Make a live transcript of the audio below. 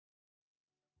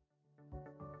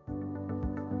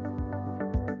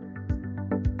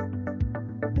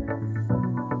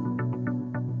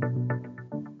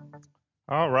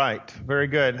All right, very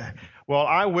good. Well,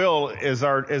 I will is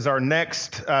our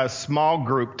next small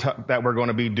group that we're going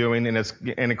to be doing,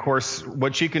 and of course,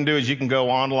 what you can do is you can go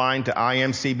online to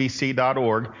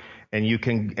imcbc.org, and you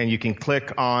can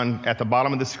click on at the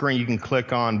bottom of the screen. You can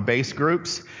click on base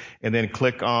groups, and then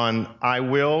click on I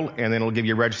will, and then it'll give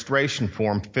you a registration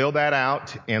form. Fill that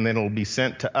out, and then it'll be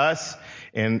sent to us.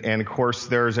 And of course,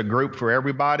 there's a group for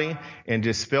everybody, and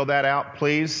just fill that out,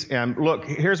 please. And look,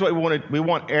 here's what we want. We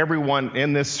want everyone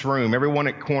in this room, everyone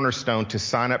at Cornerstone, to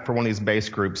sign up for one of these base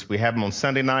groups. We have them on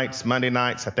Sunday nights, Monday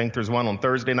nights. I think there's one on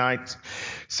Thursday nights.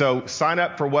 So sign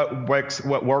up for what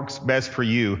works best for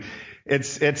you.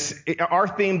 It's our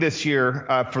theme this year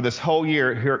for this whole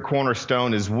year here at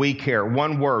Cornerstone is we care.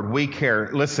 One word, we care.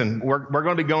 Listen, we're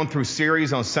going to be going through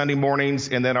series on Sunday mornings,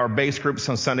 and then our base groups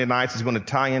on Sunday nights is going to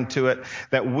tie into it.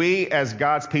 That we, as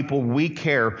God's people, we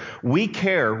care. We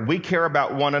care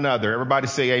about one another. Everybody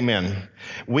say amen.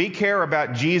 We care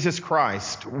about Jesus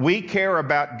Christ. We care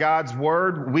about God's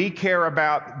word. We care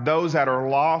about those that are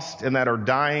lost and that are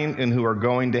dying and who are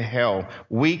going to hell.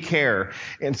 We care.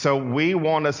 And so we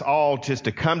want us all just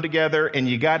to come together, and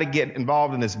you got to get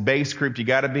involved in this base group. You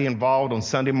got to be involved on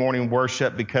Sunday morning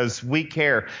worship because we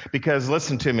care. Because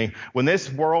listen to me, when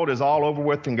this world is all over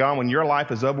with and gone, when your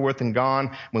life is over with and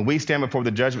gone, when we stand before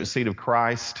the judgment seat of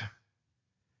Christ,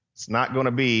 it's not going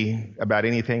to be about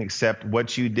anything except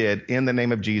what you did in the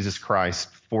name of Jesus Christ,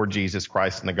 for Jesus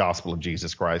Christ, and the gospel of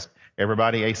Jesus Christ.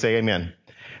 Everybody say amen.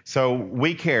 So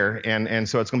we care, and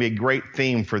so it's going to be a great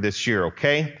theme for this year,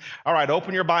 okay? All right,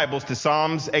 open your Bibles to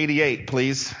Psalms 88,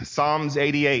 please. Psalms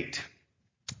 88.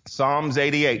 Psalms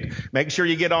 88. Make sure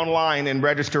you get online and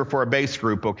register for a base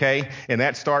group, okay? And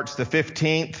that starts the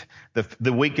 15th,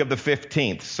 the week of the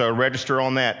 15th. So register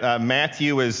on that.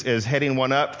 Matthew is heading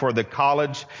one up for the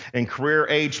college and career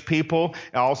age people,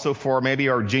 also for maybe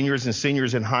our juniors and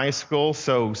seniors in high school.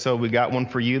 So we got one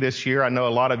for you this year. I know a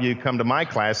lot of you come to my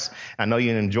class. I know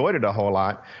you enjoyed it a whole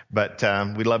lot, but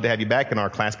we'd love to have you back in our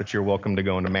class, but you're welcome to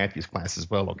go into Matthew's class as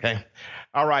well, okay?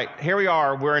 All right, here we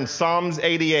are. We're in Psalms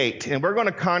 88, and we're going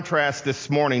to contrast this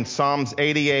morning Psalms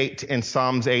 88 and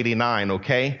Psalms 89,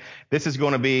 okay? This is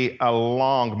going to be a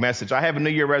long message. I have a New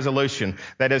Year resolution.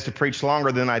 That is to preach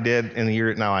longer than I did in the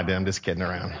year. No, I did. I'm just kidding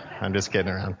around.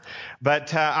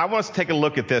 But I want us to take a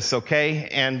look at this, okay?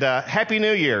 And Happy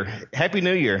New Year. Happy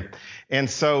New Year. And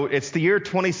so it's the year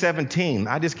 2017.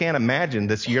 I just can't imagine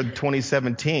this year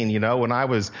 2017. You know, when I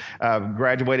was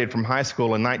graduated from high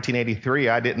school in 1983,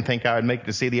 I didn't think I would make it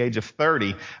to see the age of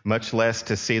 30, much less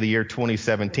to see the year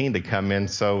 2017 to come in.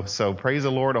 So praise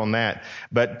the Lord on that.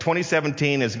 But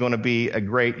 2017 is going to be a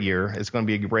great year. It's going to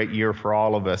be a great year for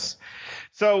all of us.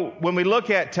 So when we look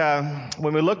at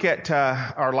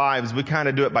our lives, we kind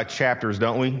of do it by chapters,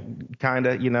 don't we? Kind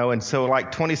of, you know. And so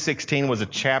like 2016 was a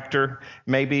chapter,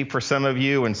 maybe for some of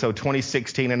you, and so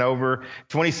 2016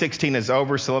 is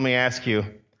over. So let me ask you,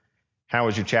 how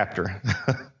was your chapter?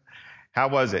 How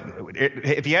was it?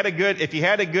 If you had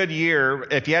a good year,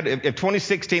 if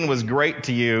 2016 was great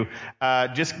to you,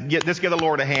 just give the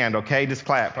Lord a hand, okay? Just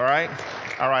clap, all right?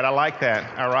 All right, I like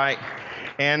that. All right.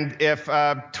 And if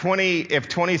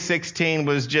 2016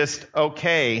 was just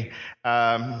okay,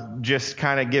 just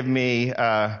kind of give me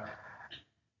a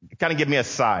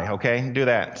sigh, okay? Do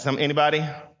that. Anybody?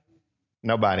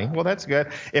 Nobody. Well, that's good.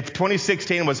 If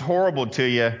 2016 was horrible to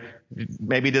you,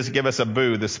 maybe just give us a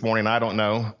boo this morning. I don't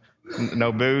know.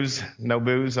 No booze?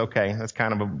 Okay, that's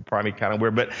probably kind of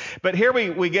weird. But here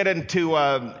we get into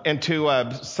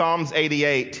Psalms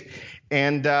 88,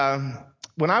 and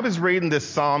when I was reading this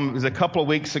psalm, it was a couple of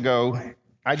weeks ago,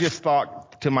 I just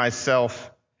thought to myself,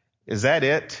 is that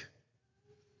it?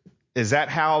 Is that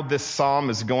how this psalm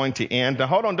is going to end? Now,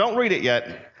 hold on, don't read it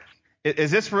yet.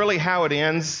 Is this really how it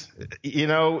ends? You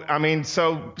know, I mean,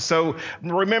 so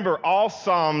remember, all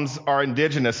Psalms are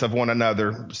indigenous of one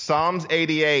another. Psalms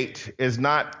 88 is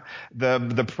not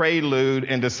the prelude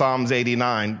into Psalms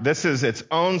 89. This is its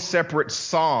own separate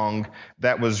song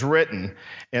that was written.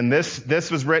 And this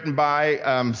was written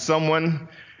by someone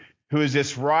who is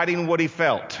just writing what he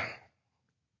felt.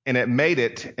 And it made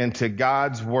it into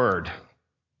God's word.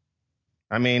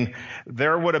 I mean,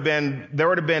 there would have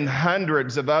been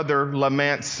hundreds of other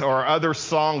laments or other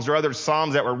songs or other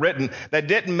psalms that were written that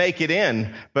didn't make it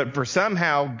in, but for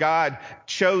somehow God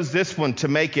chose this one to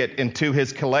make it into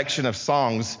his collection of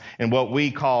songs in what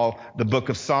we call the Book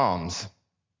of Psalms.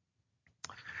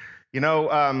 You know,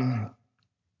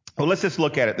 well, let's just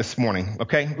look at it this morning,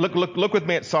 okay? Look with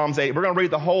me at Psalms 8. We're going to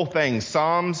read the whole thing.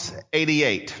 Psalms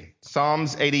 88.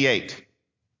 Psalms 88.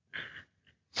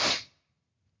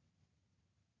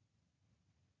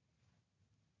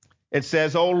 It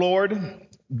says, O Lord,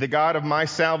 the God of my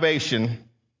salvation.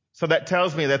 So that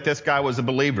tells me that this guy was a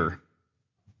believer,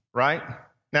 right?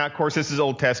 Now, of course, this is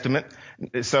Old Testament.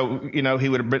 So, he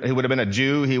would have been a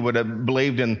Jew. He would have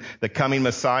believed in the coming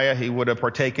Messiah. He would have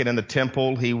partaken in the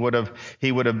temple. He would have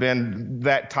been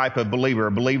that type of believer,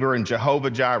 a believer in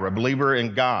Jehovah Jireh, a believer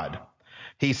in God.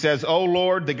 He says, "O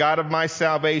Lord, the God of my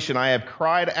salvation, I have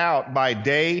cried out by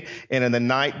day and in the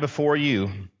night before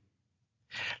you.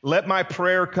 Let my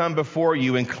prayer come before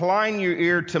you. Incline your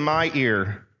ear to my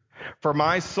ear. For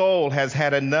my soul has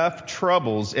had enough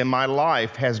troubles, and my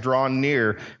life has drawn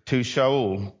near to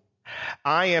Sheol.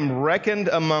 I am reckoned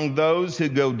among those who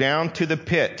go down to the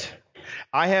pit.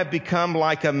 I have become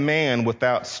like a man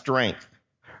without strength,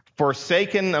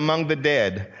 forsaken among the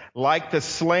dead, like the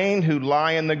slain who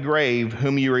lie in the grave,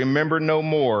 whom you remember no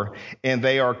more, and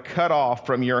they are cut off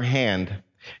from your hand.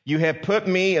 You have put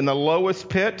me in the lowest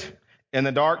pit, in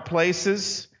the dark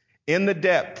places, in the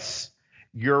depths.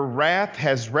 Your wrath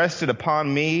has rested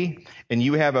upon me, and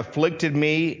you have afflicted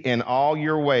me in all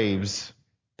your waves."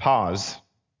 Pause.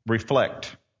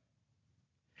 Reflect.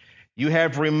 "You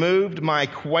have removed my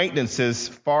acquaintances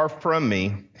far from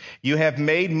me. You have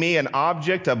made me an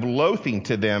object of loathing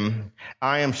to them.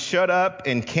 I am shut up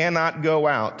and cannot go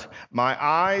out. My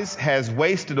eyes has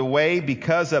wasted away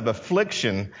because of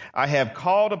affliction. I have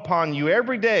called upon you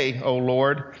every day, O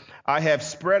Lord. I have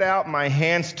spread out my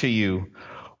hands to you.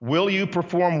 Will you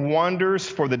perform wonders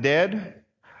for the dead?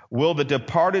 Will the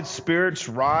departed spirits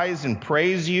rise and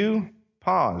praise you?"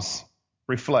 Pause.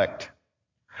 Reflect.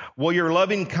 "Will your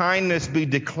loving kindness be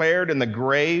declared in the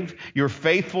grave, your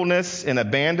faithfulness in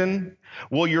abandon?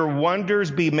 Will your wonders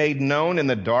be made known in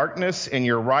the darkness, and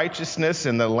your righteousness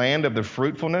in the land of the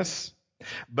fruitfulness?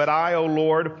 But I, O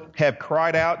Lord, have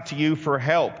cried out to you for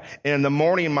help, and in the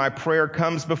morning my prayer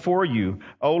comes before you.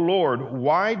 O Lord,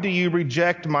 why do you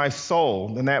reject my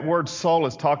soul?" And that word soul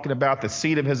is talking about the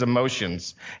seat of his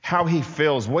emotions, how he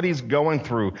feels, what he's going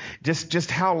through,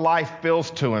 just how life feels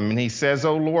to him. And he says,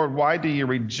 "O Lord, why do you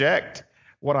reject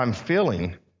what I'm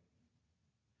feeling?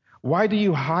 Why do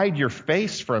you hide your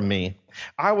face from me?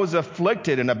 I was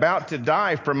afflicted and about to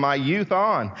die from my youth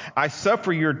on. I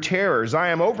suffer your terrors. I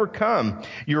am overcome.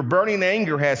 Your burning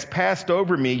anger has passed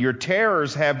over me. Your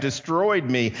terrors have destroyed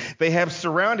me. They have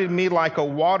surrounded me like a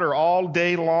water all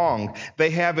day long. They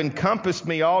have encompassed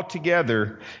me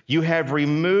altogether. You have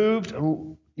removed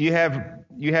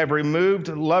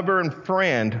lover and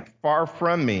friend far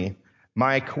from me.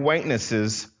 My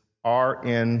acquaintances are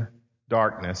in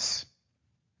darkness."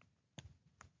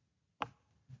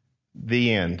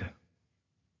 The end.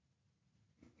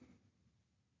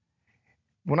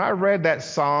 When I read that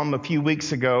psalm a few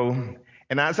weeks ago,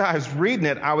 and as I was reading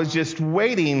it, I was just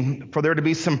waiting for there to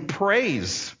be some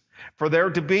praise, for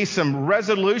there to be some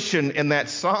resolution in that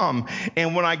psalm.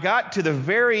 And when I got to the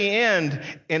very end,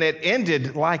 and it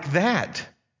ended like that,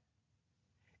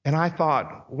 and I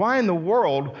thought, why in the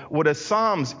world would a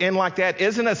psalms end like that?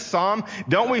 Isn't a psalm,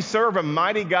 don't we serve a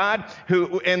mighty God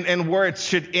who, and where it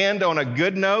should end on a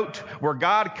good note, where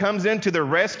God comes into the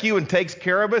rescue and takes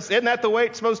care of us? Isn't that the way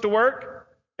it's supposed to work?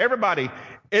 Everybody,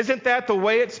 isn't that the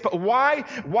way it's,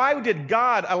 why did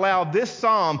God allow this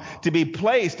psalm to be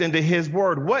placed into his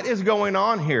word? What is going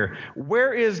on here?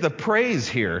 Where is the praise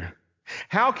here?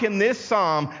 How can this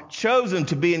psalm chosen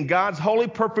to be in God's holy,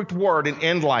 perfect word and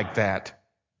end like that?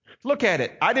 Look at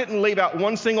it. I didn't leave out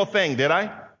one single thing, did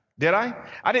I? Did I?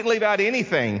 I didn't leave out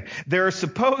anything. There is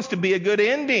supposed to be a good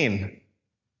ending.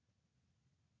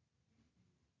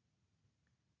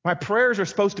 My prayers are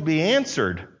supposed to be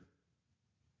answered,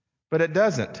 but it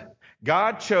doesn't.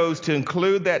 God chose to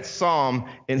include that psalm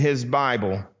in his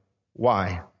Bible.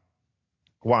 Why?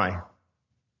 Why?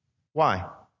 Why?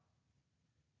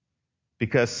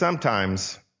 Because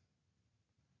sometimes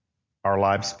our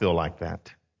lives feel like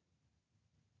that.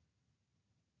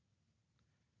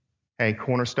 Hey,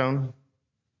 Cornerstone,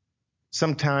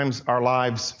 sometimes our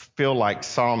lives feel like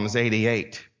Psalms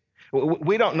 88.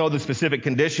 We don't know the specific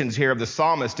conditions here of the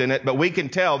psalmist in it, but we can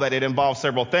tell that it involves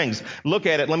several things. Look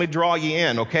at it. Let me draw you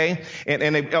in, okay?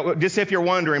 And just if you're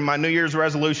wondering, my New Year's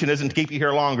resolution isn't to keep you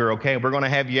here longer, okay? We're going to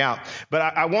have you out. But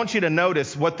I want you to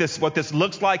notice what this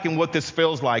looks like and what this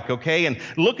feels like, okay? And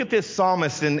look at this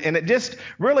psalmist, and it just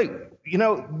really,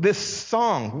 this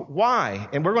song, why?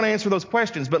 And we're going to answer those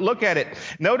questions, but look at it.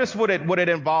 Notice what it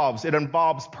involves. It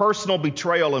involves personal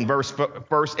betrayal in verse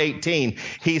 18.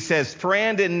 He says,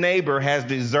 "Friend and neighbor has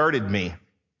deserted me."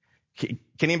 Can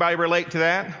anybody relate to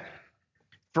that?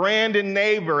 Friend and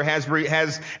neighbor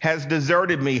has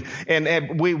deserted me,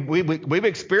 and we've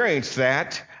experienced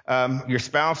that. Your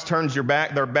spouse turns their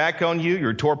back on you.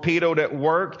 You're torpedoed at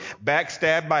work,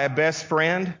 backstabbed by a best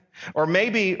friend. Or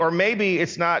maybe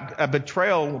it's not a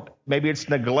betrayal. Maybe it's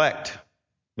neglect.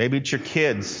 Maybe it's your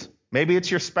kids. Maybe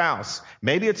it's your spouse.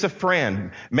 Maybe it's a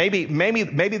friend. Maybe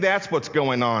that's what's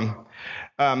going on.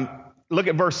 Look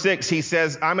at verse 6. He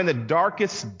says, I'm in the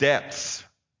darkest depths.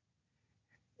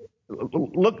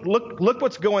 Look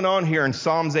what's going on here in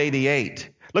Psalms 88.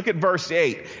 Look at verse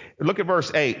 8. Look at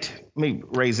verse 8. Let me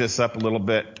raise this up a little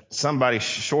bit. Somebody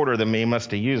shorter than me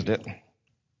must have used it.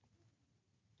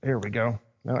 There we go.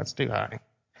 No, it's too high.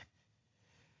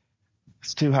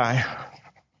 It's too high.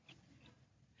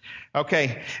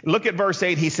 Okay, look at verse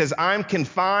 8. He says, I'm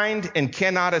confined and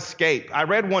cannot escape. I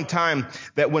read one time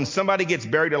that when somebody gets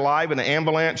buried alive in an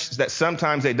avalanche, that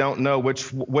sometimes they don't know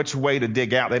which way to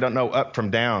dig out. They don't know up from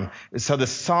down. So the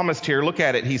psalmist here, look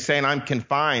at it. He's saying, I'm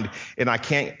confined and I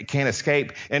can't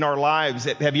escape. In our lives,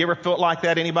 have you ever felt like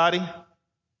that, anybody?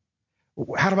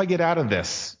 How do I get out of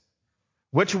this?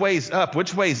 Which way's up?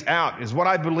 Which way's out? Is what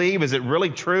I believe, is it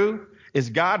really true? Is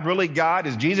God really God?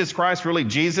 Is Jesus Christ really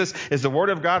Jesus? Is the Word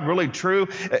of God really true?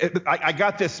 I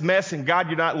got this mess, and God,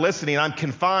 you're not listening. I'm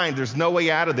confined. There's no way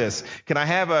out of this. Can I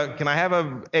have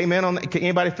a amen on that? Can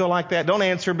anybody feel like that? Don't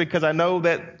answer, because I know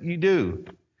that you do.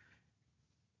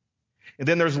 And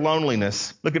then there's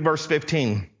loneliness. Look at verse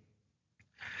 15.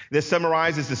 This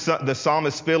summarizes the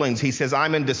psalmist's feelings. He says,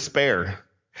 I'm in despair.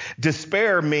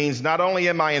 Despair means not only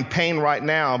am I in pain right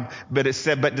now, but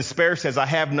despair says I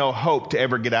have no hope to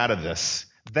ever get out of this.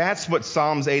 That's what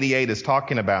Psalms 88 is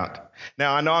talking about.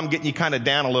 Now, I know I'm getting you kind of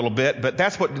down a little bit, but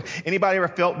that's what, anybody ever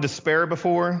felt despair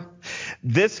before?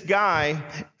 This guy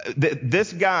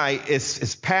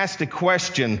is past the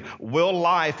question, will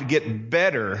life get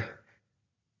better?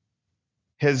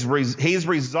 He's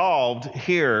resolved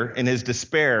here in his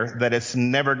despair that it's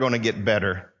never going to get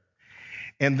better.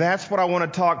 And that's what I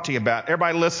want to talk to you about.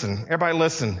 Everybody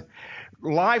listen.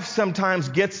 Life sometimes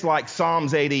gets like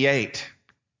Psalms 88.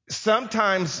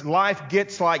 Sometimes life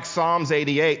gets like Psalms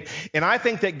 88. And I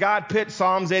think that God put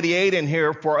Psalms 88 in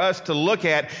here for us to look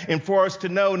at and for us to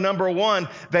know, number one,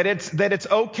 that it's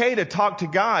okay to talk to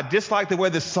God, just like the way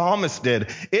the psalmist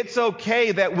did. It's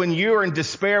okay that when you're in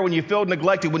despair, when you feel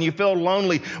neglected, when you feel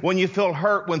lonely, when you feel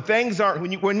hurt, when things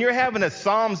aren't, when you're having a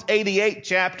Psalms 88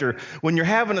 chapter, when you're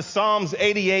having a Psalms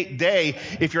 88 day,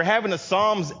 if you're having a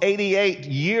Psalms 88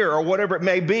 year or whatever it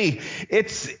may be,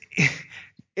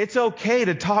 it's okay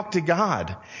to talk to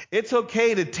God. It's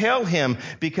okay to tell him,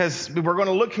 because we're going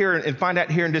to look here and find out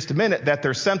here in just a minute that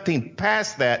there's something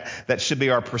past that should be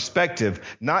our perspective.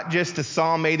 Not just the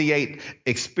Psalm 88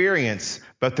 experience,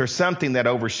 but there's something that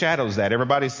overshadows that.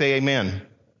 Everybody say amen.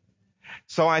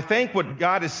 So I think what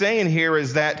God is saying here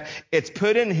is that it's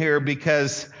put in here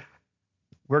because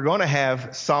we're going to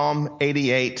have Psalm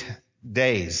 88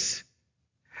 days.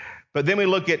 But then we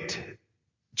look at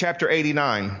chapter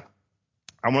 89.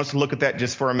 I want us to look at that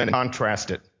just for a minute,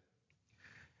 contrast it.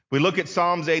 We look at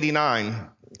Psalms 89,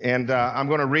 and I'm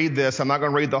going to read this. I'm not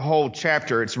going to read the whole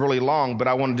chapter. It's really long, but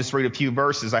I want to just read a few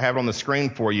verses. I have it on the screen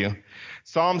for you.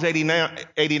 Psalms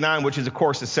 89, which is, of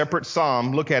course, a separate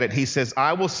psalm. Look at it. He says,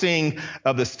 I will sing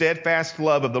of the steadfast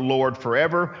love of the Lord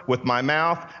forever. With my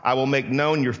mouth, I will make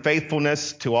known your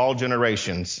faithfulness to all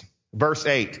generations. Verse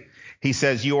 8, he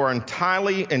says, you are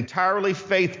entirely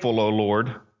faithful, O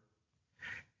Lord.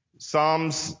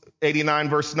 Psalms 89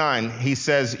 verse 9, he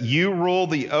says, you rule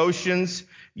the oceans,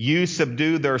 you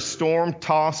subdue their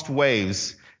storm-tossed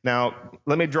waves. Now,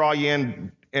 let me draw you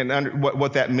in and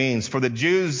what that means. For the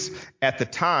Jews at the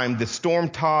time, the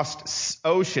storm-tossed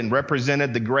ocean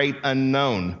represented the great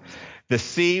unknown. The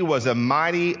sea was a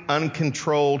mighty,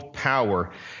 uncontrolled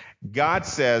power. God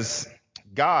says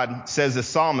the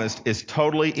psalmist is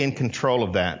totally in control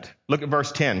of that. Look at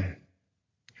verse 10.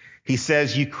 He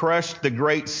says, you crushed the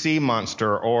great sea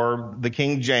monster, or the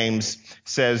King James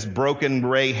says broken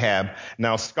Rahab.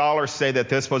 Now, scholars say that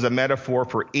this was a metaphor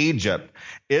for Egypt.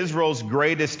 Israel's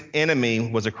greatest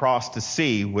enemy was across the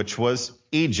sea, which was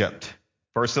Egypt.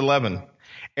 Verse 11,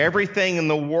 everything in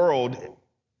the world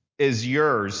is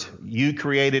yours. You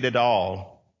created it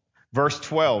all. Verse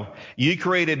 12, you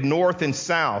created north and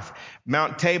south.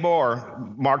 Mount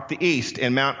Tabor marked the east,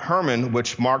 and Mount Hermon,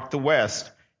 which marked the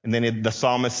west. And then the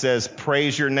psalmist says,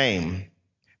 praise your name.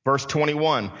 Verse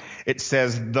 21, it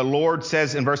says, the Lord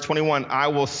says in verse 21, I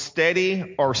will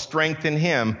steady or strengthen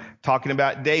him, talking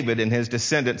about David and his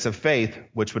descendants of faith,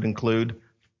 which would include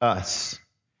us.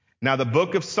 Now, the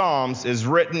book of Psalms is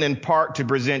written in part to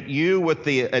present you with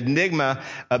the enigma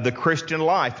of the Christian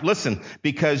life. Listen,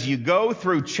 because you go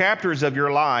through chapters of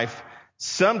your life,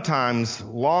 sometimes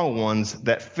long ones,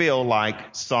 that feel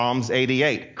like Psalms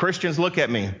 88. Christians, look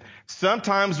at me.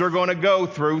 Sometimes we're going to go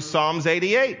through Psalms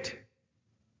 88.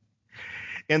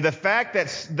 And the fact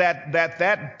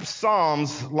that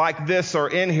Psalms like this are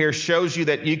in here shows you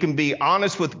that you can be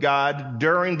honest with God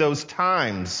during those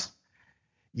times.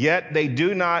 Yet they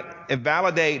do not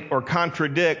invalidate or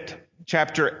contradict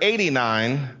chapter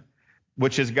 89,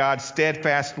 which is God's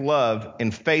steadfast love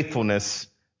and faithfulness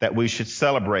that we should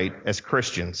celebrate as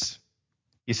Christians.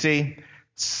 You see,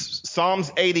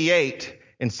 Psalms 88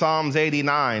 and Psalms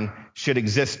 89 should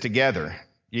exist together.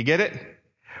 You get it?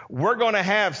 We're going to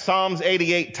have Psalms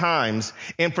 88 times.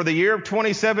 And for the year of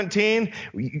 2017,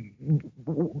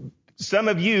 some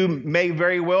of you may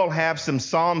very well have some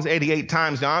Psalms 88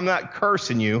 times. Now, I'm not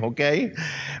cursing you, okay?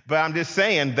 But I'm just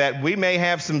saying that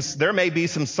there may be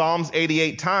some Psalms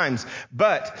 88 times.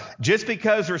 But just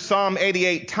because there's Psalm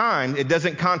 88 times, it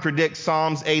doesn't contradict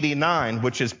Psalms 89,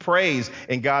 which is praise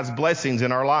and God's blessings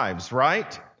in our lives,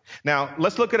 right? Now,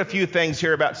 let's look at a few things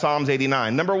here about Psalms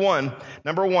 89. Number one,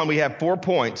 we have 4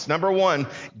 points. Number one,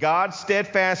 God's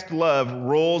steadfast love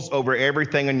rules over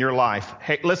everything in your life.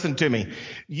 Hey, listen to me.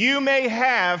 You may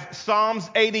have Psalms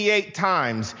 88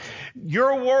 times.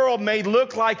 Your world may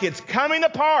look like it's coming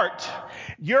apart.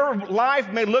 Your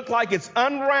life may look like it's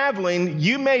unraveling.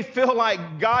 You may feel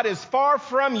like God is far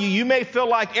from you. You may feel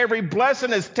like every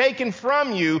blessing is taken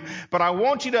from you. But I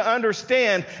want you to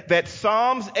understand that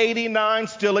Psalms 89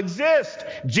 still exists.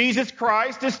 Jesus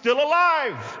Christ is still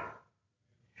alive.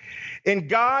 And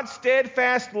God's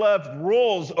steadfast love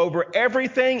rules over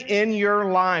everything in your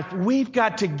life. We've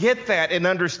got to get that and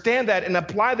understand that and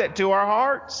apply that to our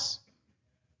hearts.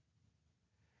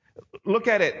 Look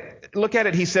at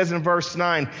it. He says in verse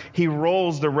 9, he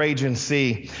rolls the raging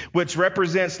sea, which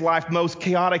represents life's most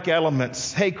chaotic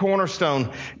elements. Hey,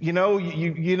 Cornerstone, you know,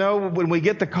 when we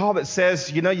get the call that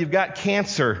says, you've got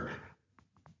cancer,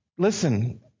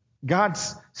 listen,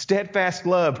 God's steadfast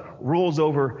love rules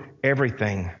over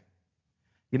everything.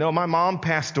 My mom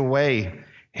passed away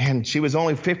and she was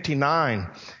only 59.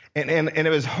 And it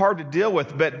was hard to deal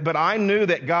with, but I knew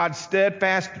that God's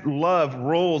steadfast love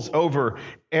rules over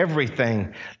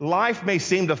everything. Life may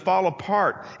seem to fall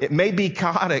apart. It may be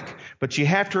chaotic, but you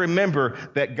have to remember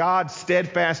that God's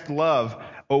steadfast love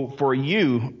for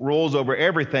you rules over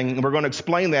everything. And we're going to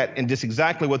explain that and just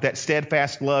exactly what that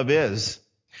steadfast love is.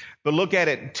 But look at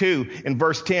it too. In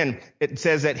verse 10, it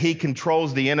says that he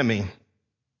controls the enemy.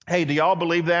 Hey, do y'all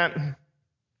believe that?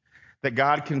 That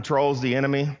God controls the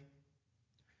enemy?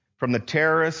 From the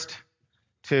terrorist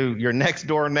to your next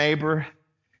door neighbor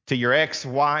to your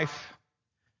ex-wife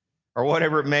or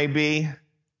whatever it may be.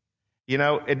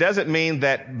 It doesn't mean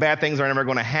that bad things are never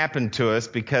going to happen to us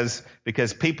because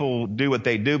people do what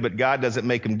they do, but God doesn't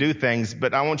make them do things.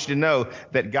 But I want you to know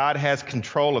that God has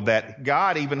control of that.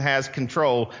 God even has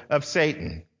control of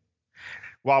Satan.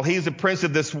 While he's the prince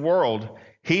of this world,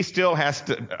 he still has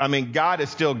to, God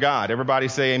is still God. Everybody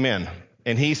say amen.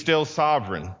 And he's still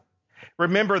sovereign.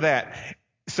 Remember that.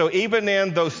 So even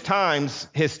in those times,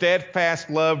 his steadfast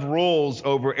love rules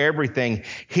over everything.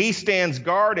 He stands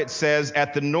guard, it says,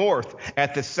 at the north,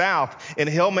 at the south, and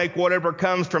he'll make whatever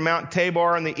comes from Mount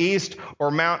Tabor in the east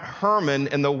or Mount Hermon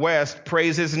in the west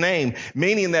praise his name,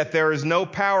 meaning that there is no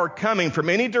power coming from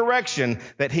any direction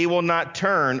that he will not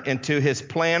turn into his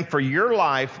plan for your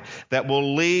life that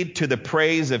will lead to the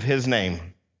praise of his name.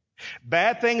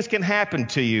 Bad things can happen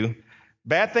to you.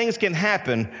 Bad things can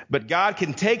happen, but God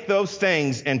can take those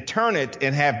things and turn it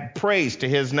and have praise to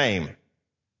his name.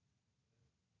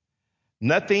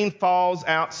 Nothing falls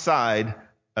outside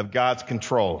of God's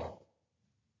control.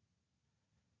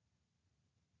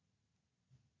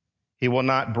 He will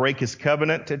not break his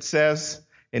covenant, it says,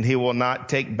 and he will not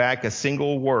take back a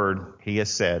single word he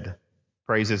has said.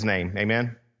 Praise his name.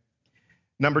 Amen.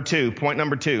 Point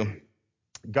number two,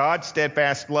 God's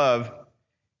steadfast love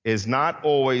is not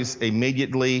always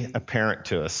immediately apparent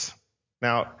to us.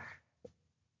 Now,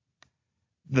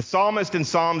 the psalmist in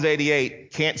Psalms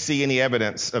 88 can't see any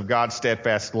evidence of God's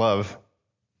steadfast love.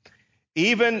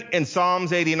 Even in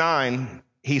Psalms 89,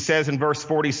 he says in verse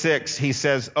 46, he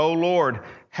says, "O Lord,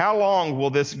 how long will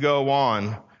this go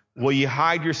on? Will you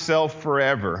hide yourself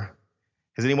forever?"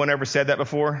 Has anyone ever said that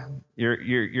before?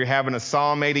 You're having a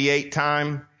Psalm 88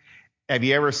 time. Have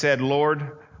you ever said,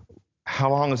 "Lord,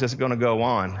 how long is this going to go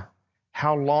on?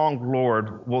 How long,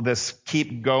 Lord, will this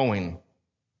keep going?"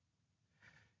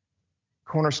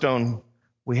 Cornerstone,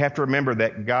 we have to remember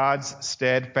that God's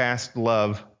steadfast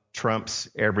love trumps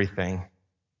everything.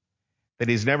 That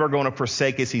he's never going to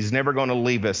forsake us. He's never going to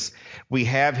leave us. We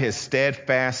have his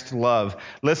steadfast love.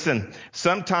 Listen,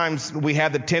 sometimes we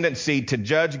have the tendency to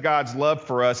judge God's love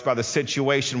for us by the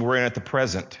situation we're in at the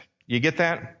present. You get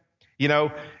that?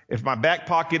 if my back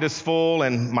pocket is full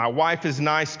and my wife is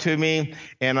nice to me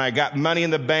and I got money in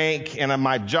the bank and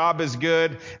my job is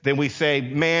good, then we say,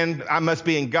 man, I must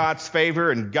be in God's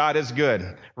favor and God is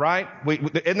good, right?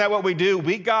 Isn't that what we do?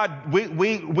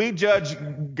 We judge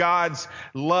God's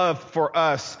love for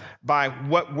us by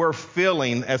what we're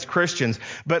feeling as Christians.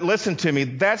 But listen to me,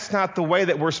 that's not the way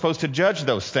that we're supposed to judge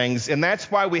those things. And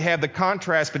that's why we have the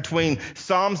contrast between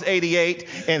Psalms 88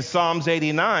 and Psalms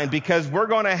 89, because we're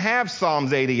going to have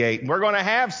Psalms 88. We're going to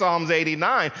have Psalms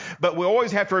 89. But we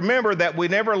always have to remember that we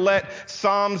never let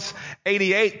Psalms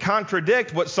 88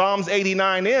 contradict what Psalms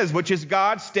 89 is, which is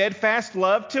God's steadfast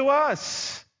love to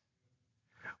us.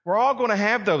 We're all going to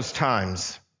have those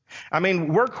times. I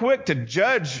mean, we're quick to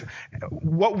judge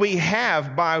what we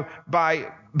have by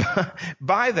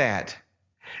that.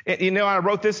 You know, I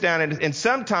wrote this down, and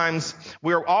sometimes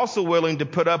we're also willing to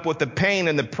put up with the pain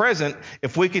in the present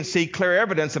if we can see clear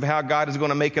evidence of how God is going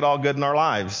to make it all good in our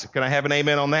lives. Can I have an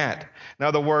amen on that? In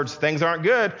other words, things aren't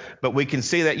good, but we can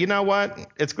see that, you know what?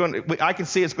 I can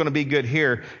see it's going to be good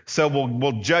here, so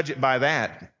we'll judge it by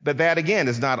that. But that, again,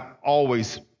 is not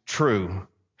always true.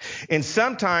 And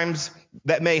sometimes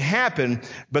that may happen,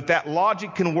 but that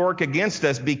logic can work against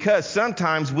us because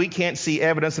sometimes we can't see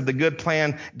evidence of the good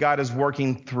plan God is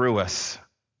working through us.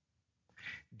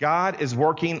 God is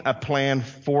working a plan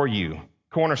for you.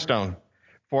 Cornerstone.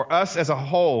 For us as a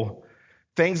whole,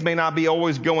 things may not be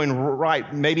always going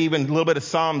right, maybe even a little bit of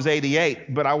Psalms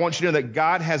 88, but I want you to know that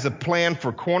God has a plan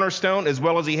for Cornerstone as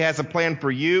well as he has a plan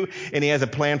for you and he has a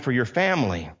plan for your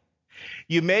family.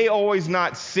 You may always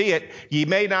not see it. You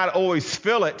may not always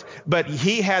feel it, but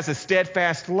he has a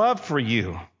steadfast love for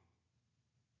you.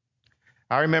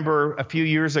 I remember a few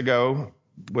years ago,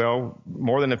 well,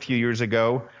 more than a few years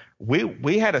ago,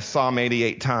 we had a Psalm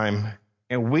 88 time,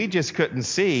 and we just couldn't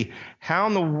see how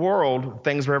in the world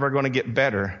things were ever going to get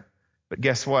better. But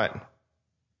guess what?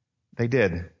 They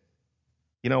did.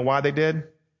 You know why they did?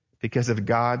 Because of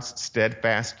God's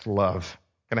steadfast love.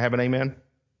 Can I have an amen?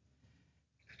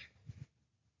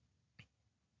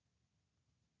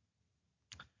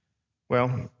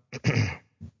 Well, let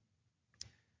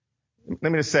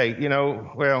me just say,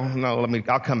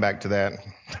 I'll come back to that.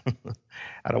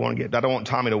 I don't want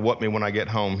Tommy to whoop me when I get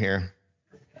home here.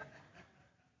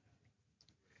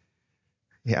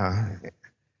 Yeah.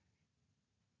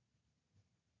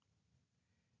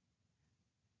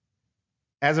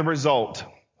 As a result,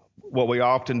 what we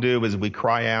often do is we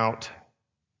cry out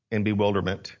in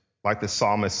bewilderment, like the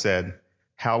psalmist said,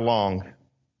 how long,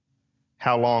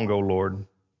 O Lord?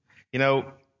 You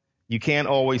know, you can't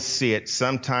always see it.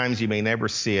 Sometimes you may never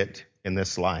see it in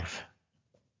this life.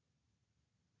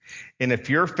 And if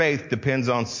your faith depends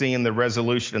on seeing the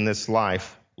resolution in this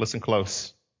life, listen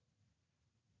close,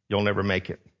 you'll never make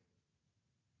it.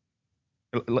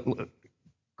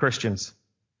 Christians,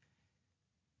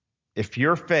 if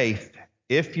your faith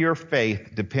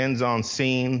depends on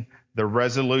seeing the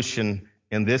resolution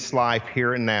in this life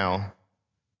here and now,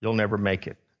 you'll never make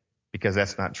it because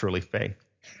that's not truly faith.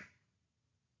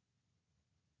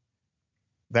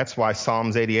 That's why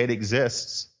Psalms 88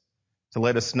 exists, to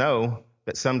let us know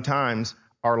that sometimes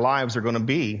our lives are going to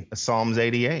be a Psalms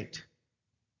 88.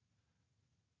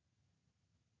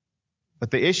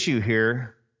 But the issue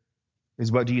here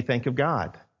is, what do you think of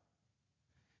God?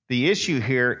 The issue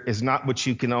here is not what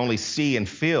you can only see and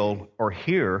feel or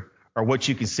hear or what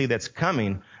you can see that's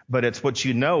coming, but it's what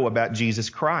you know about Jesus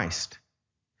Christ.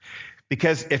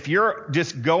 Because if you're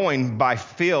just going by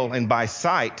feel and by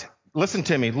sight, listen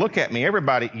to me, look at me,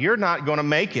 everybody, you're not going to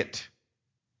make it.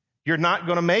 You're not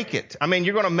going to make it. I mean,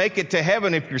 you're going to make it to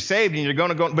heaven if you're saved, and you're going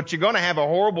to go, but you're going to have a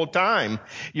horrible time.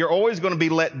 You're always going to be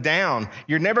let down.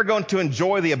 You're never going to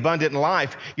enjoy the abundant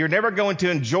life. You're never going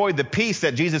to enjoy the peace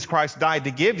that Jesus Christ died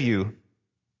to give you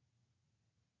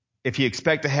if you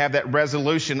expect to have that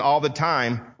resolution all the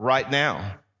time right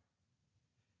now.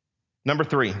 Number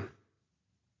three,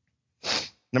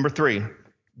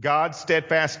 God's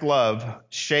steadfast love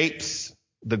shapes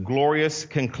the glorious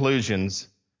conclusions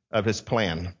of his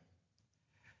plan.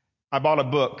 I bought a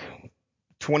book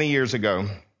 20 years ago,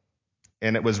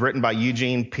 and it was written by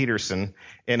Eugene Peterson,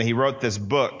 and he wrote this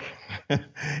book, and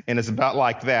it's about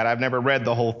like that. I've never read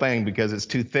the whole thing because it's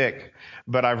too thick,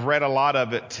 but I've read a lot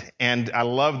of it, and I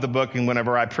love the book, and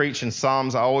whenever I preach in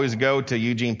Psalms, I always go to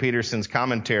Eugene Peterson's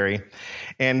commentary,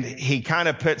 and he kind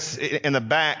of puts in the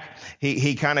back,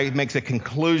 he kind of makes a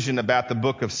conclusion about the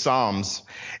book of Psalms,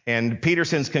 and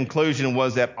Peterson's conclusion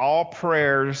was that all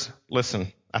prayers,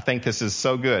 listen, I think this is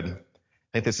so good.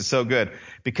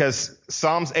 Because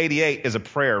Psalms 88 is a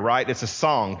prayer, right? It's a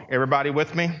song. Everybody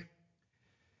with me?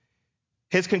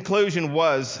 His conclusion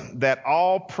was that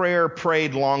all prayer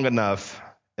prayed long enough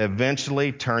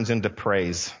eventually turns into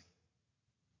praise.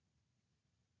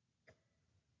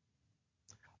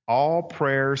 All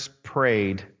prayers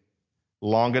prayed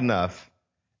long enough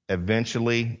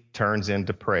eventually turns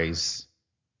into praise.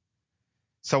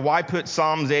 So why put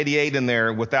Psalms 88 in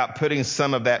there without putting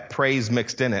some of that praise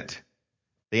mixed in it?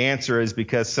 The answer is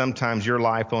because sometimes your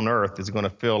life on earth is going to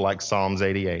feel like Psalms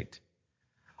 88.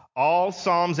 All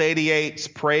Psalms 88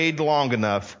 prayed long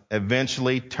enough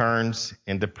eventually turns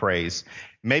into praise.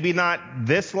 Maybe not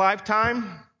this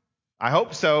lifetime. I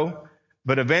hope so.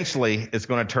 But eventually it's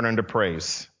going to turn into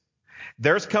praise.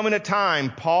 There's coming a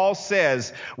time, Paul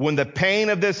says, when the pain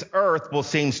of this earth will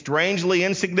seem strangely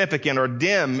insignificant or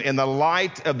dim in the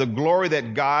light of the glory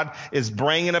that God is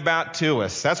bringing about to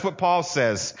us. That's what Paul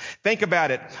says. Think about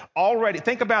it.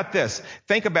 Think about this.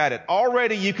 Think about it.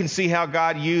 Already you can see how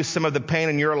God used some of the pain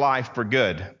in your life for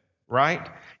good, right?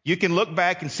 You can look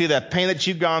back and see that pain that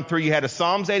you've gone through. You had a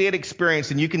Psalms 88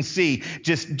 experience, and you can see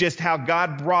just how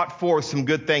God brought forth some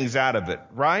good things out of it,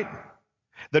 right?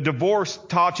 The divorce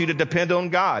taught you to depend on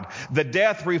God. The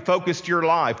death refocused your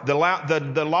life. The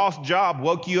lost job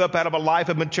woke you up out of a life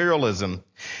of materialism.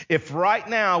 If right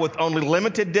now, with only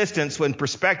limited distance and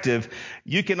perspective,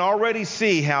 you can already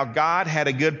see how God had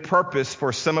a good purpose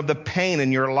for some of the pain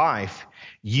in your life,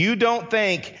 you don't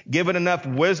think, given enough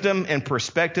wisdom and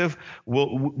perspective,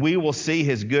 we will see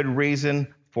his good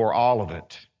reason for all of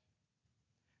it.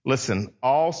 Listen,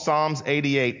 all Psalms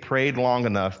 88 prayed long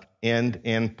enough end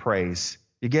in praise.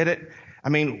 You get it? I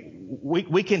mean,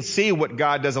 we can see what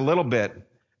God does a little bit,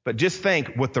 but just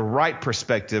think with the right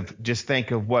perspective, just think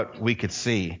of what we could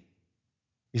see.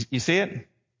 You see it?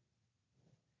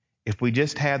 If we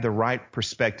just had the right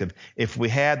perspective, if we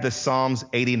had the Psalms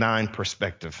 89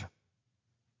 perspective,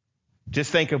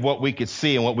 just think of what we could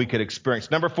see and what we could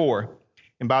experience. Number 4,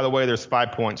 and by the way, there's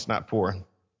 5 points, not 4.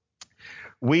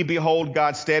 We behold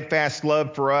God's steadfast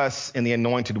love for us in the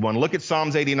Anointed One. Look at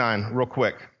Psalms 89 real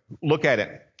quick. Look at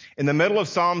it. In the middle of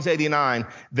Psalms 89,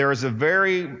 there is a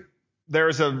very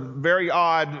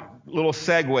odd little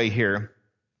segue here.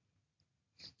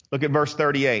 Look at verse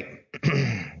 38.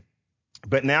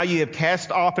 But now you have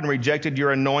cast off and rejected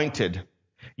your anointed.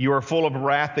 You are full of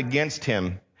wrath against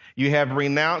him. You have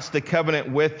renounced the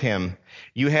covenant with him.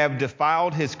 You have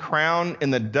defiled his crown in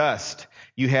the dust.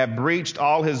 You have breached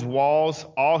all his walls.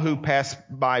 All who pass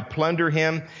by plunder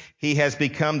him. He has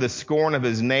become the scorn of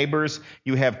his neighbors.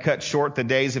 You have cut short the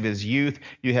days of his youth.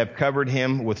 You have covered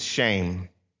him with shame.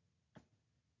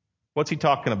 What's he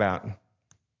talking about?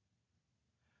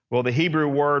 Well, the Hebrew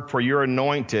word for your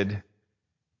anointed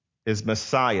is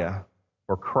Messiah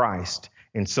or Christ.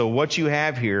 And so what you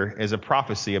have here is a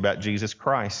prophecy about Jesus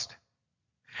Christ.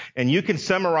 And you can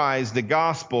summarize the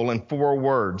gospel in 4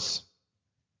 words.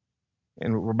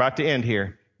 And we're about to end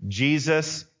here.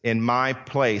 Jesus in my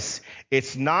place.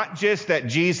 It's not just that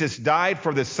Jesus died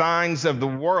for the sins of the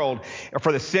world, or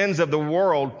for the sins of the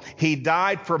world. He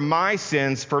died for my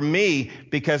sins, for me,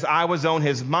 because I was on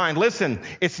his mind. Listen,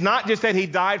 it's not just that he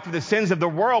died for the sins of the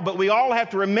world, but we all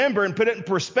have to remember and put it in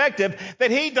perspective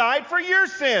that he died for your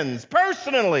sins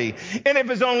personally. And if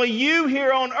it's only you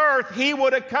here on earth, he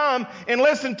would have come and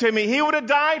listened to me. He would have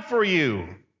died for you.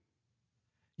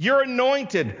 You're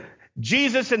anointed.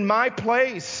 Jesus in my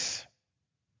place.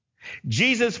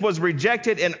 Jesus was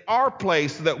rejected in our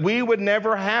place so that we would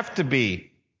never have to be.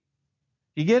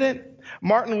 You get it?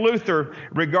 Martin Luther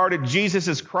regarded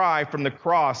Jesus' cry from the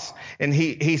cross, and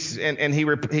he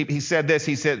said this.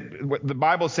 He said, the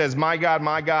Bible says, my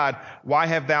God, why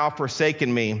have thou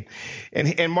forsaken me?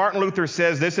 And Martin Luther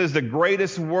says this is the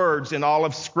greatest words in all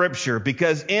of Scripture,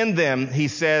 because in them, he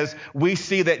says, we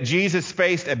see that Jesus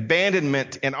faced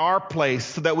abandonment in our place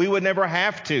so that we would never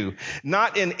have to.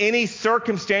 Not in any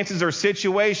circumstances or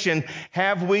situation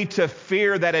have we to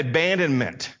fear that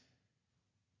abandonment.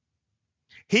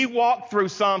 He walked through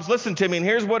Psalms. Listen to me, and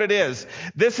here's what it is.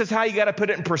 This is how you got to put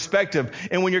it in perspective.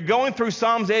 And when you're going through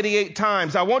Psalms 88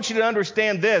 times, I want you to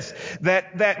understand this,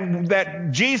 that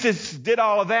Jesus did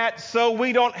all of that so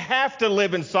we don't have to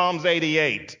live in Psalms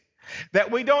 88.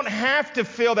 That we don't have to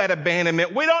feel that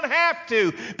abandonment. We don't have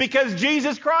to, because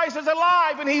Jesus Christ is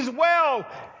alive and he's well.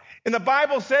 And the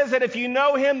Bible says that if you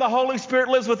know him, the Holy Spirit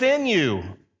lives within you.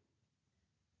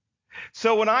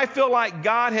 So when I feel like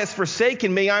God has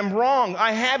forsaken me, I'm wrong.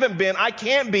 I haven't been. I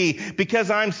can't be, because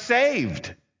I'm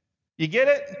saved. You get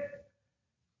it?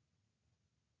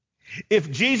 If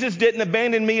Jesus didn't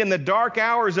abandon me in the dark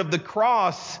hours of the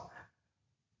cross,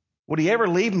 would he ever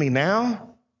leave me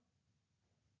now?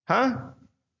 Huh?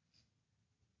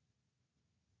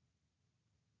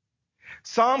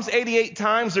 Psalms 88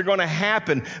 times are going to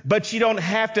happen, but you don't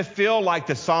have to feel like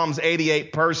the Psalms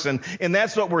 88 person. And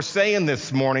that's what we're saying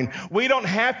this morning. We don't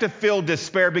have to feel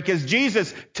despair because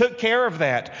Jesus took care of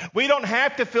that. We don't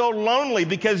have to feel lonely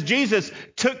because Jesus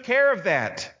took care of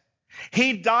that.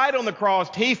 He died on the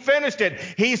cross. He finished it.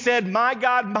 He said, my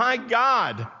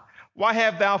God, why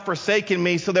have thou forsaken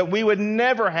me? So that we would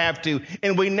never have to,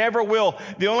 and we never will.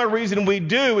 The only reason we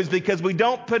do is because we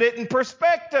don't put it in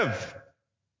perspective.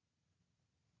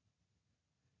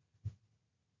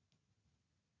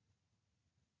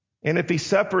 And if he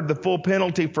suffered the full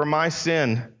penalty for my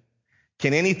sin,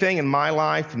 can anything in my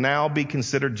life now be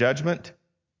considered judgment?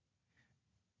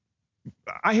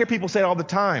 I hear people say it all the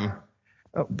time.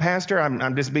 Oh, Pastor,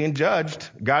 I'm just being judged.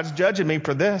 God's judging me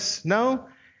for this. No,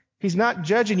 he's not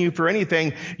judging you for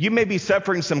anything. You may be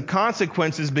suffering some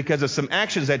consequences because of some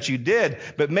actions that you did,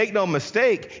 but make no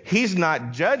mistake, he's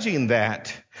not judging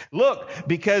that. Look,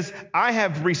 because I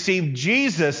have received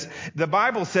Jesus, the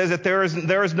Bible says that there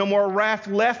is no more wrath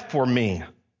left for me.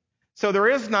 So there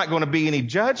is not going to be any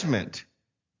judgment.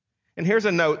 And here's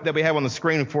a note that we have on the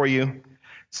screen for you.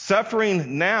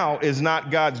 Suffering now is not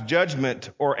God's judgment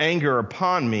or anger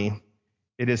upon me.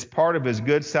 It is part of his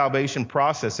good salvation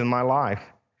process in my life.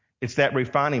 It's that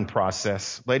refining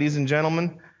process. Ladies and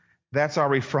gentlemen, that's our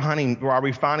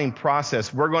refining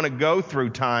process. We're going to go through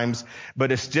times,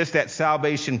 but it's just that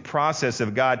salvation process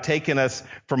of God taking us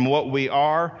from what we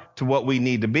are to what we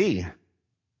need to be.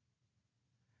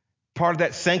 Part of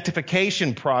that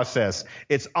sanctification process.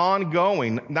 It's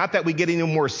ongoing. Not that we get any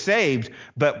more saved,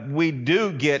 but we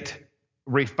do get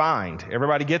refined.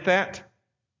 Everybody get that?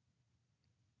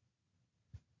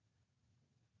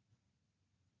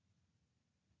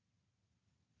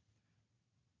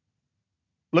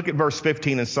 Look at verse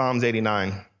 15 in Psalms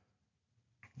 89.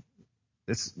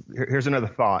 Here's another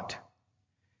thought.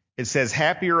 It says,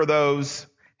 happy are those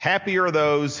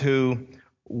who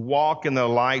walk in the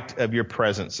light of your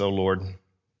presence, O Lord.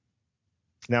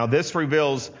 Now this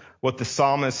reveals what the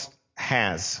psalmist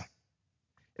has.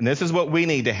 And this is what we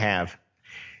need to have.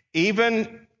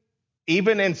 Even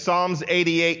in Psalms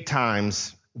 88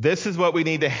 times, this is what we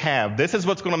need to have. This is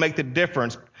what's going to make the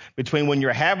difference between when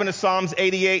you're having a Psalms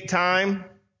 88 time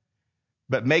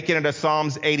but making it a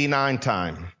Psalms 89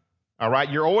 time. All right?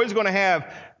 You're always going to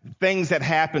have things that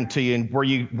happen to you where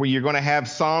you're going to have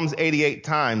Psalms 88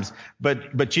 times,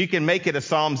 but you can make it a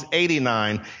Psalms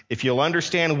 89 if you'll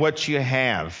understand what you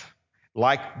have,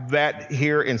 like that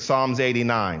here in Psalms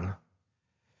 89.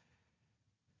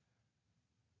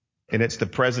 And it's the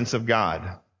presence of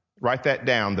God. Write that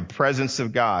down, the presence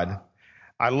of God.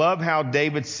 I love how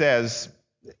David says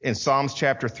in Psalms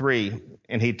chapter 3,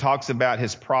 and he talks about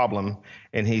his problem,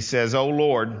 and he says, "O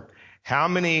Lord, how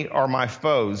many are my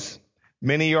foes?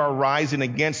 Many are rising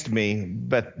against me,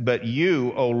 but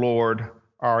you, O Lord,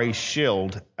 are a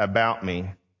shield about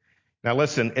me." Now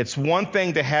listen, it's one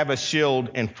thing to have a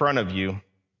shield in front of you.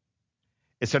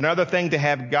 It's another thing to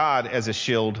have God as a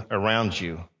shield around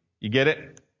you. You get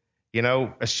it? You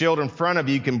know, a shield in front of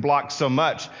you can block so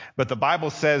much, but the Bible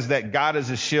says that God is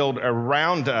a shield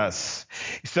around us.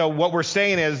 So what we're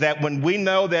saying is that when we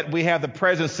know that we have the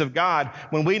presence of God,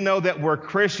 when we know that we're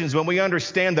Christians, when we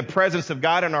understand the presence of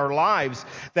God in our lives,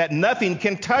 that nothing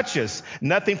can touch us.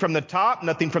 Nothing from the top,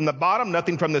 nothing from the bottom,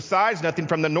 nothing from the sides, nothing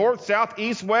from the north, south,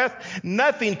 east, west.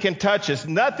 Nothing can touch us.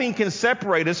 Nothing can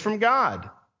separate us from God.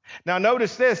 Now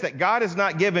notice this, that God is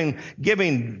not giving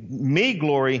me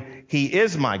glory. He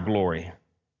is my glory.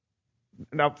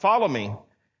 Now follow me.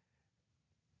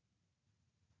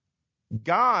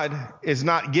 God is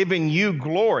not giving you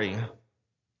glory.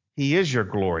 He is your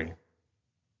glory.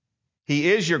 He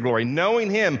is your glory.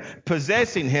 Knowing him,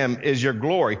 possessing him is your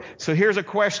glory. So here's a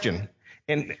question.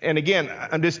 And again,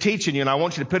 I'm just teaching you, and I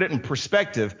want you to put it in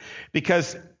perspective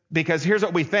because here's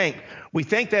what we think. We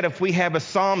think that if we have a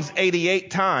Psalms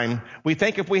 88 time,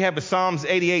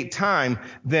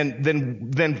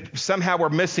 then somehow we're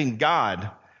missing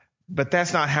God. But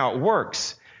that's not how it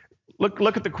works.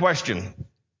 Look at the question.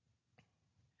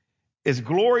 Is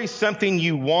glory something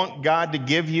you want God to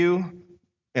give you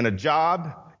in a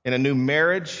job, in a new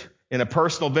marriage, in a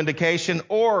personal vindication,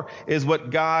 or is what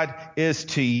God is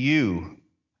to you?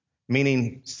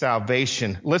 Meaning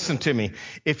salvation. Listen to me.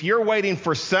 If you're waiting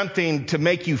for something to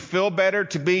make you feel better,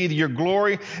 to be your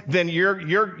glory, then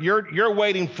you're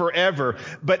waiting forever.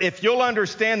 But if you'll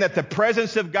understand that the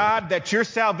presence of God, that your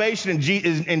salvation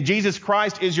in Jesus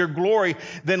Christ is your glory,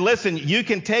 then listen, you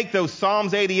can take those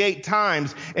Psalms 88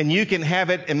 times and you can have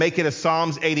it and make it a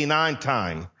Psalms 89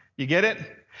 time. You get it?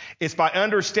 It's by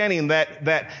understanding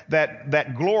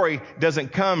that glory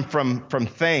doesn't come from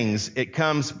things. It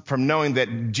comes from knowing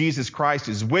that Jesus Christ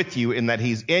is with you and that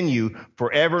he's in you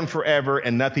forever and forever,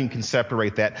 and nothing can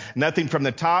separate that. Nothing from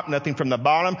the top, nothing from the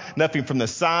bottom, nothing from the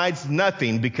sides,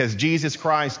 nothing, because Jesus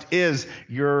Christ is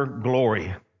your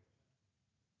glory.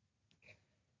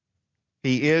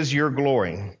 He is your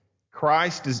glory.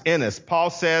 Christ is in us. Paul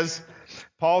says,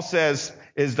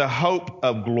 is the hope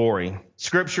of glory.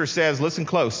 Scripture says, listen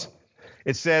close.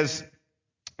 It says,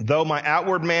 though my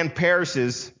outward man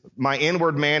perishes, my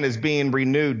inward man is being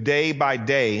renewed day by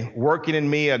day, working in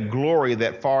me a glory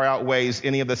that far outweighs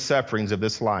any of the sufferings of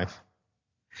this life.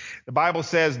 The Bible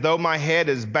says, though my head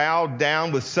is bowed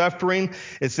down with suffering,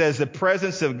 it says the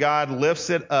presence of God lifts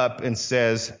it up and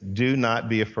says, do not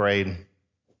be afraid.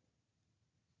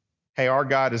 Hey, our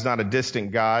God is not a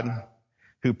distant God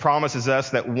who promises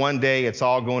us that one day it's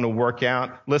all going to work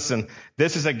out. Listen,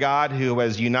 this is a God who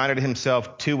has united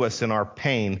himself to us in our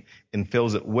pain and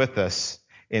fills it with us.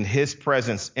 And his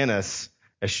presence in us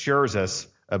assures us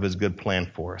of his good plan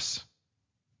for us.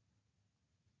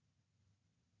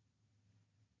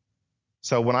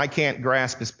 So when I can't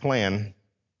grasp his plan,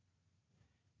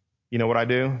 you know what I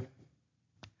do?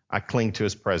 I cling to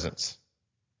his presence.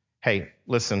 Hey,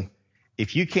 listen,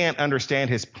 if you can't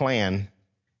understand his plan,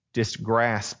 just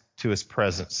grasp to his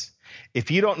presence.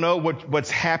 If you don't know what's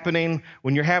happening,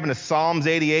 when you're having a Psalms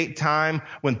 88 time,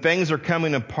 when things are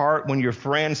coming apart, when your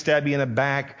friends stab you in the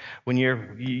back, when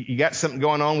you got something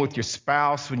going on with your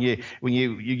spouse, when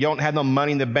you don't have no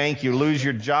money in the bank, you lose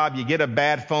your job, you get a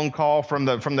bad phone call from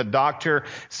the doctor,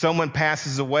 someone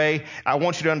passes away, I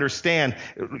want you to understand,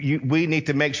 we need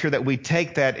to make sure that we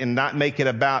take that and not make it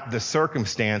about the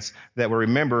circumstance, that we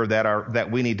remember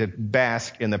that we need to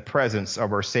bask in the presence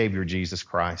of our Savior, Jesus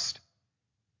Christ.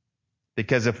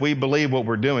 Because if we believe what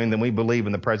we're doing, then we believe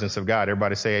in the presence of God.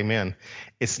 Everybody say amen.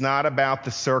 It's not about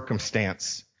the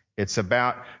circumstance. It's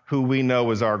about who we know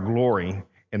is our glory.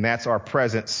 And that's our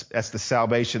presence. That's the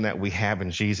salvation that we have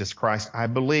in Jesus Christ. I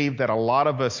believe that a lot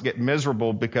of us get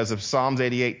miserable because of Psalms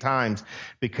 88 times,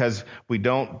 because we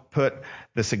don't put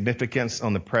the significance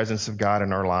on the presence of God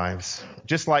in our lives.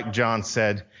 Just like John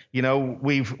said, you know,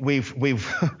 we've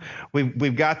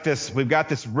got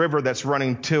this river that's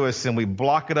running to us, and we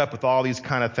block it up with all these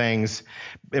kind of things,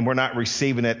 and we're not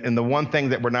receiving it. And the one thing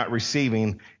that we're not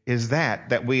receiving is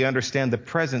that we understand the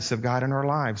presence of God in our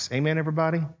lives. Amen,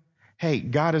 everybody? Hey,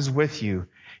 God is with you.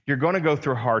 You're going to go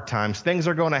through hard times. Things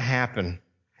are going to happen.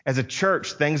 As a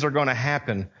church, things are going to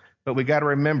happen. But we got to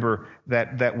remember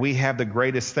that we have the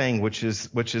greatest thing, which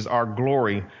is our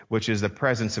glory, which is the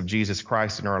presence of Jesus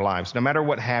Christ in our lives. No matter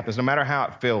what happens, no matter how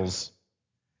it feels,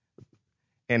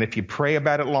 and if you pray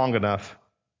about it long enough,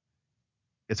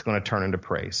 it's going to turn into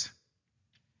praise.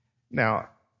 Now,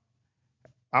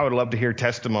 I would love to hear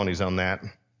testimonies on that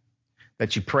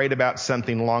you prayed about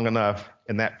something long enough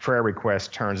and that prayer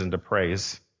request turns into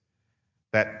praise.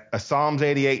 That a Psalms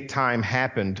 88 time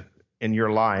happened in your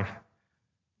life,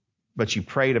 but you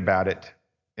prayed about it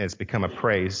and it's become a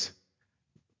praise.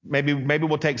 Maybe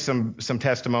we'll take some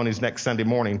testimonies next Sunday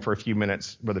morning for a few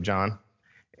minutes, Brother John,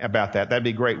 about that. That'd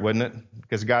be great, wouldn't it?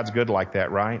 Because God's good like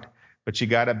that, right? But you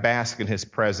got to bask in his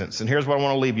presence. And here's what I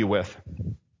want to leave you with.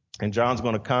 And John's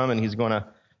going to come and he's going to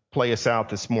play us out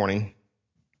this morning.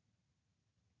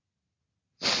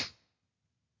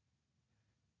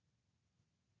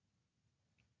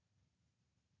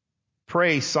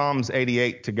 Pray Psalms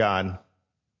 88 to God.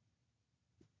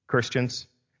 Christians,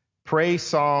 pray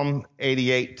Psalm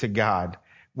 88 to God.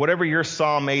 Whatever your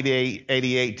Psalm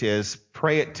 88 is,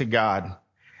 pray it to God.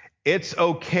 It's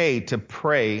okay to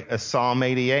pray a Psalm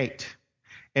 88.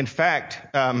 In fact,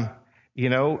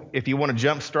 if you want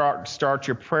to start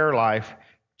your prayer life,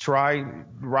 try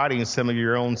writing some of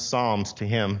your own Psalms to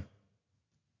him.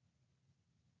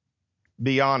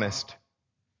 Be honest.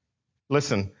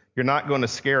 Listen, you're not going to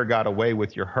scare God away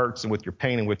with your hurts and with your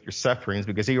pain and with your sufferings,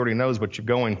 because he already knows what you're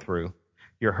going through.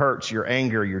 Your hurts, your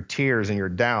anger, your tears, and your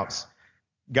doubts.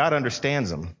 God understands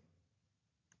them.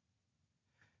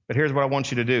 But here's what I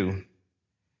want you to do.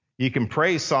 You can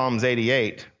pray Psalms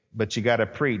 88, but you got to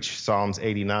preach Psalms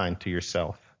 89 to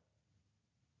yourself.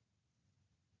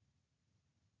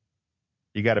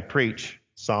 You got to preach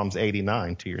Psalms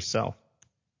 89 to yourself.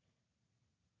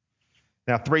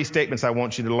 Now, 3 statements I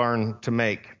want you to learn to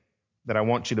make, that I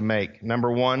want you to make.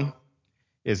 Number 1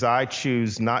 is I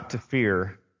choose not to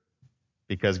fear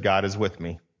because God is with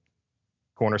me.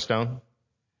 Cornerstone.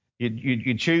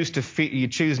 You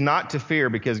choose not to fear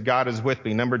because God is with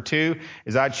me. Number 2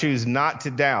 is I choose not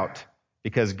to doubt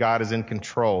because God is in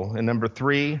control. And number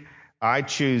 3, I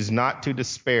choose not to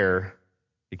despair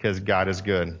because God is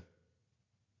good.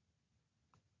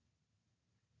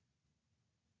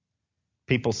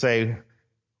 People say,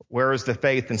 where is the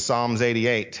faith in Psalms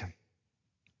 88?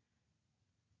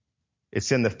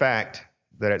 It's in the fact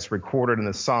that it's recorded in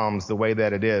the Psalms the way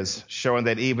that it is, showing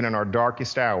that even in our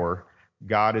darkest hour,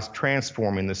 God is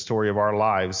transforming the story of our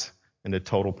lives into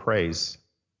total praise.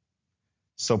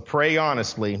 So pray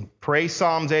honestly, pray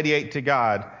Psalms 88 to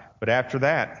God, but after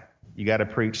that, you got to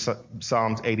preach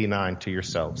Psalms 89 to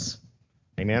yourselves.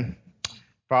 Amen.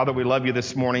 Father, we love you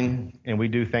this morning, and we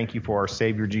do thank you for our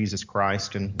Savior Jesus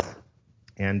Christ. And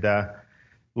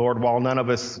Lord, while none of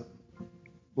us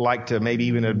like to maybe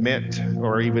even admit,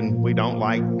 or even we don't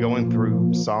like going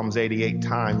through Psalms 88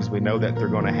 times, we know that they're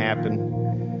going to happen.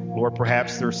 Lord,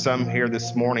 perhaps there's some here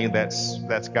this morning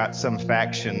that's got some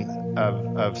faction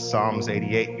of Psalms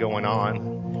 88 going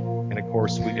on. And of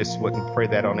course, we just wouldn't pray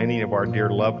that on any of our dear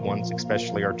loved ones,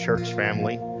 especially our church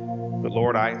family. But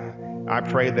Lord, I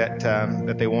pray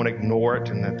that they won't ignore it,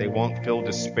 and that they won't feel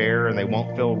despair, and they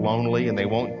won't feel lonely, and they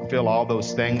won't feel all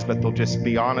those things, but they'll just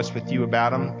be honest with you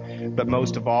about them. But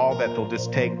most of all, that they'll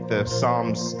just take the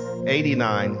Psalms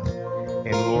 89,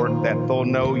 and Lord, that they'll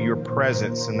know your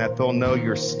presence, and that they'll know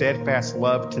your steadfast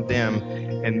love to them,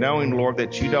 and knowing, Lord,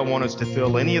 that you don't want us to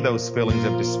feel any of those feelings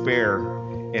of despair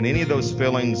and any of those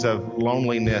feelings of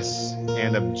loneliness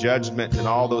and of judgment and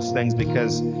all those things,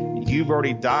 because you've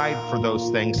already died for those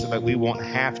things so that we won't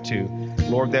have to.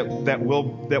 Lord, that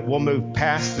we'll move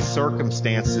past the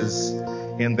circumstances,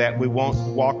 and that we won't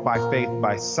walk by faith,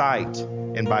 by sight,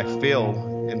 and by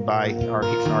feel, and by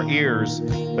our ears,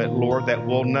 but Lord, that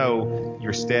we'll know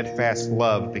your steadfast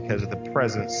love because of the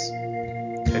presence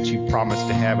that you promised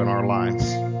to have in our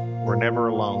lives. We're never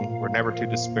alone. We're never to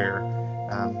despair.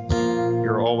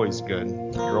 You're always good.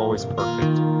 You're always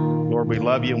perfect. Lord, we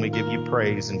love you and we give you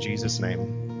praise in Jesus'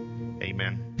 name.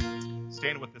 Amen.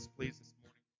 Stand with us, please.